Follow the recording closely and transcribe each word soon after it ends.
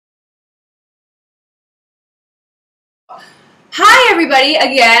Hi everybody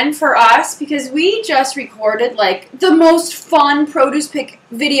again for us, because we just recorded like the most fun produce pick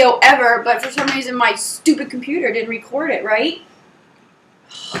video ever, but for some reason my stupid computer didn't record it, right?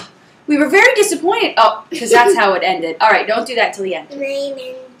 We were very disappointed. Oh, because that's how it ended. Alright, don't do that till the end.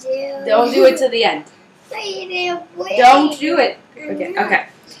 Don't do it till the end. Don't do it. Okay.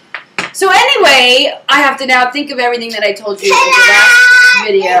 So anyway, I have to now think of everything that I told you in the last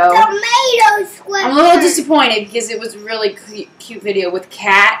video. I'm a little disappointed because it was a really cute video with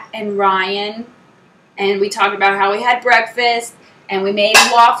Kat and Ryan. And we talked about how we had breakfast. And we made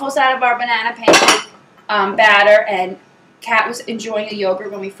waffles out of our banana pancake batter. And Kat was enjoying a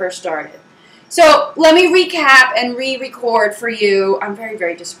yogurt when we first started. So let me recap and re-record for you. I'm very,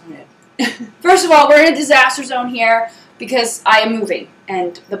 very disappointed. First of all, we're in a disaster zone here because I am moving.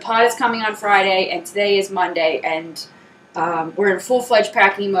 And the pod is coming on Friday, and today is Monday, and we're in full-fledged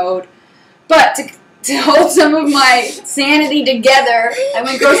packing mode. But to hold some of my sanity together, I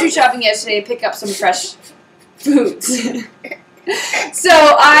went grocery shopping yesterday to pick up some fresh foods. So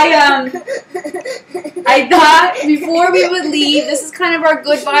I thought before we would leave, this is kind of our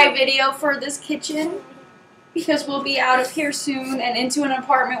goodbye video for this kitchen, because we'll be out of here soon and into an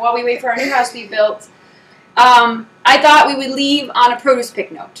apartment while we wait for our new house to be built. I thought we would leave on a produce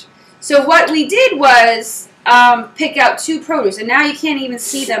pick note. So what we did was pick out 2 produce, and now you can't even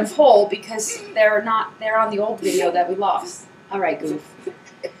see them whole because they're on the old video that we lost. All right, goof.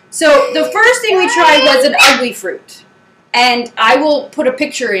 So the first thing we tried was an ugly fruit, and I will put a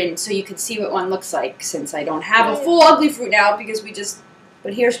picture in so you can see what one looks like, since I don't have a full ugly fruit now because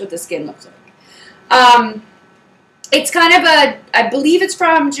but here's what the skin looks like. It's kind of I believe it's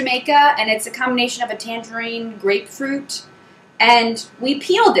from Jamaica, and it's a combination of a tangerine, grapefruit, and we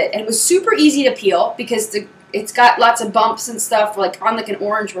peeled it, and it was super easy to peel because it's got lots of bumps and stuff, like an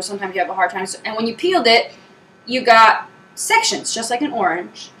orange where sometimes you have a hard time. And when you peeled it, you got sections, just like an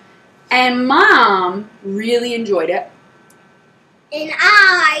orange. And Mom really enjoyed it. And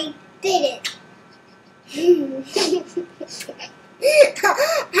I didn't.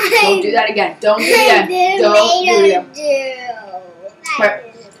 Don't do that again. Don't do it again. Don't do it again.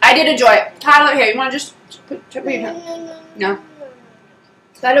 Right. I did enjoy it. Tyler, here, you want to just put your hand? No? No.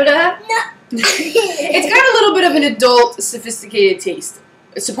 It's got a little bit of an adult, sophisticated taste,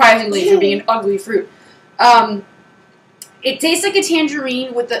 surprisingly, for being an ugly fruit. It tastes like a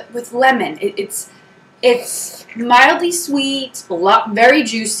tangerine with lemon. It's mildly sweet, very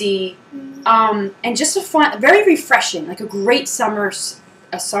juicy, and just very refreshing, like a great summer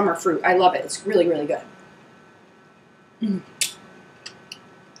fruit. I love it. It's really, really good.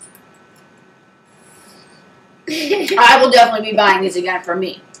 I will definitely be buying these again for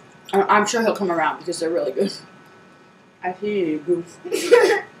me. I'm sure he'll come around because they're really good. I hear you, goof.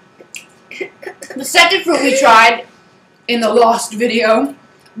 The second fruit we tried in the lost video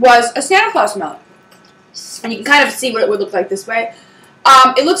was a Santa Claus melon. And you can kind of see what it would look like this way.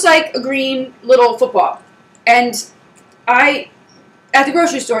 It looks like a green little football. And at the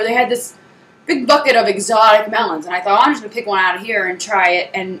grocery store, they had this big bucket of exotic melons. And I thought, I'm just going to pick one out of here and try it,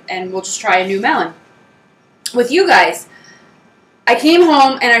 and we'll just try a new melon with you guys. I came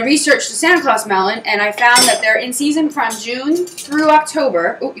home and I researched the Santa Claus melon, and I found that they're in season from June through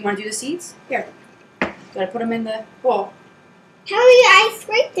October. Oh, you want to do the seeds? Here. Gotta put them in the bowl. How do I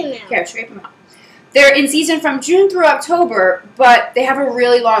scrape them out? Here, scrape them out. They're in season from June through October, but they have a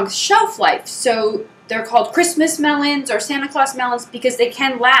really long shelf life. So they're called Christmas melons or Santa Claus melons because they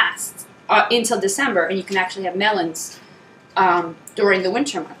can last until December, and you can actually have melons during the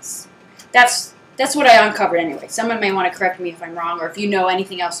winter months. That's what I uncovered anyway. Someone may want to correct me if I'm wrong, or if you know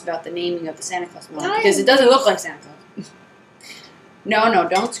anything else about the naming of the Santa Claus melon, because it doesn't look like Santa Claus. No,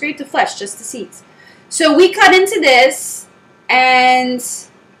 don't scrape the flesh, just the seeds. So we cut into this, and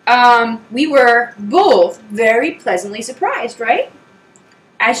we were both very pleasantly surprised, right?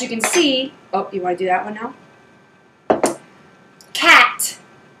 As you can see, oh, you want to do that one now? Kat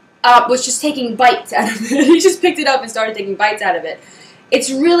was just taking bites out of it. He just picked it up and started taking bites out of it. It's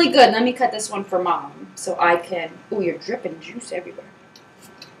really good. Let me cut this one for Mom so I can... Oh, you're dripping juice everywhere.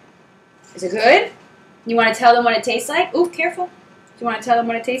 Is it good? You want to tell them what it tastes like? Oh, careful. Do you want to tell them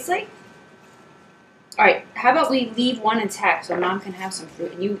what it tastes like? All right. How about we leave one intact so Mom can have some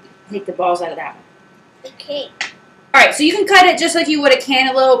fruit, and you take the balls out of that one. Okay. All right. So you can cut it just like you would a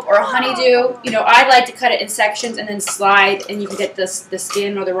cantaloupe or a honeydew. You know, I like to cut it in sections and then slide, and you can get the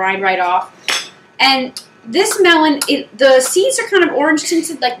skin or the rind right off. And this melon, the seeds are kind of orange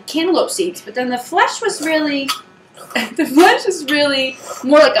tinted like cantaloupe seeds, but then the flesh was really,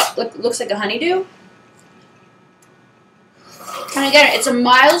 more like looks like a honeydew. And again, it's a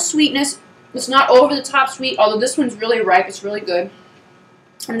mild sweetness, It's not over the top sweet, although this one's really ripe. It's really good.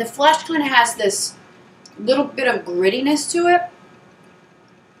 And the flesh kind of has this little bit of grittiness to it.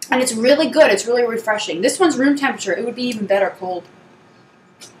 And it's really good. It's really refreshing. This one's room temperature. It would be even better cold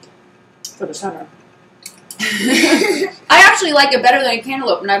for the summer. I actually like it better than a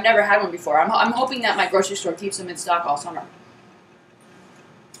cantaloupe, and I've never had one before. I'm hoping that my grocery store keeps them in stock all summer.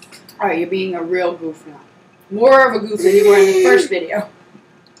 All right, you're being a real goof now. More of a goof than you were in the first video.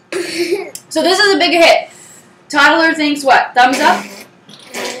 So this is a big hit. Toddler thinks what? Thumbs up?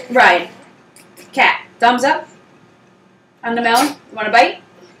 Ryan. Cat. Thumbs up? On the melon? You want a bite?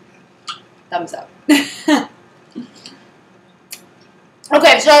 Thumbs up.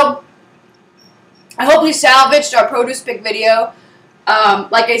 Okay, so I hope we salvaged our produce pick video.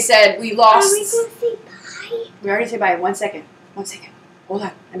 Like I said, we lost. Are we going to say bye? We already said bye. 1 second. 1 second. Hold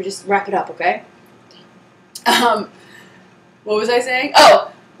on. Let me just wrap it up, okay? What was I saying?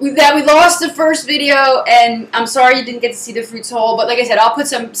 Oh, that we lost the first video, and I'm sorry you didn't get to see the fruits whole. But like I said, I'll put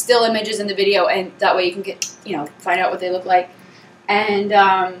some still images in the video, and that way you can get, find out what they look like.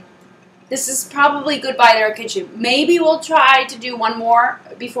 And this is probably goodbye to our kitchen. Maybe we'll try to do one more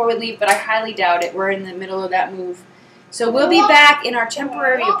before we leave, but I highly doubt it. We're in the middle of that move. So we'll be back in our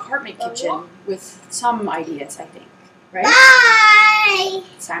temporary apartment kitchen with some ideas, I think. Right? Bye!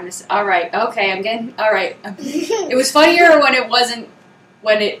 It's time to... All right. Okay, I'm getting... All right. It was funnier when it wasn't...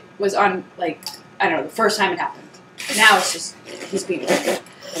 When it was on, like, I don't know, the first time it happened. Now it's just... He's being...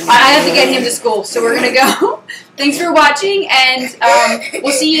 I have to get him to school, so we're going to go. Thanks for watching, and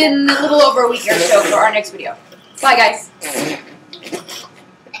we'll see you in a little over a week or so for our next video. Bye, guys.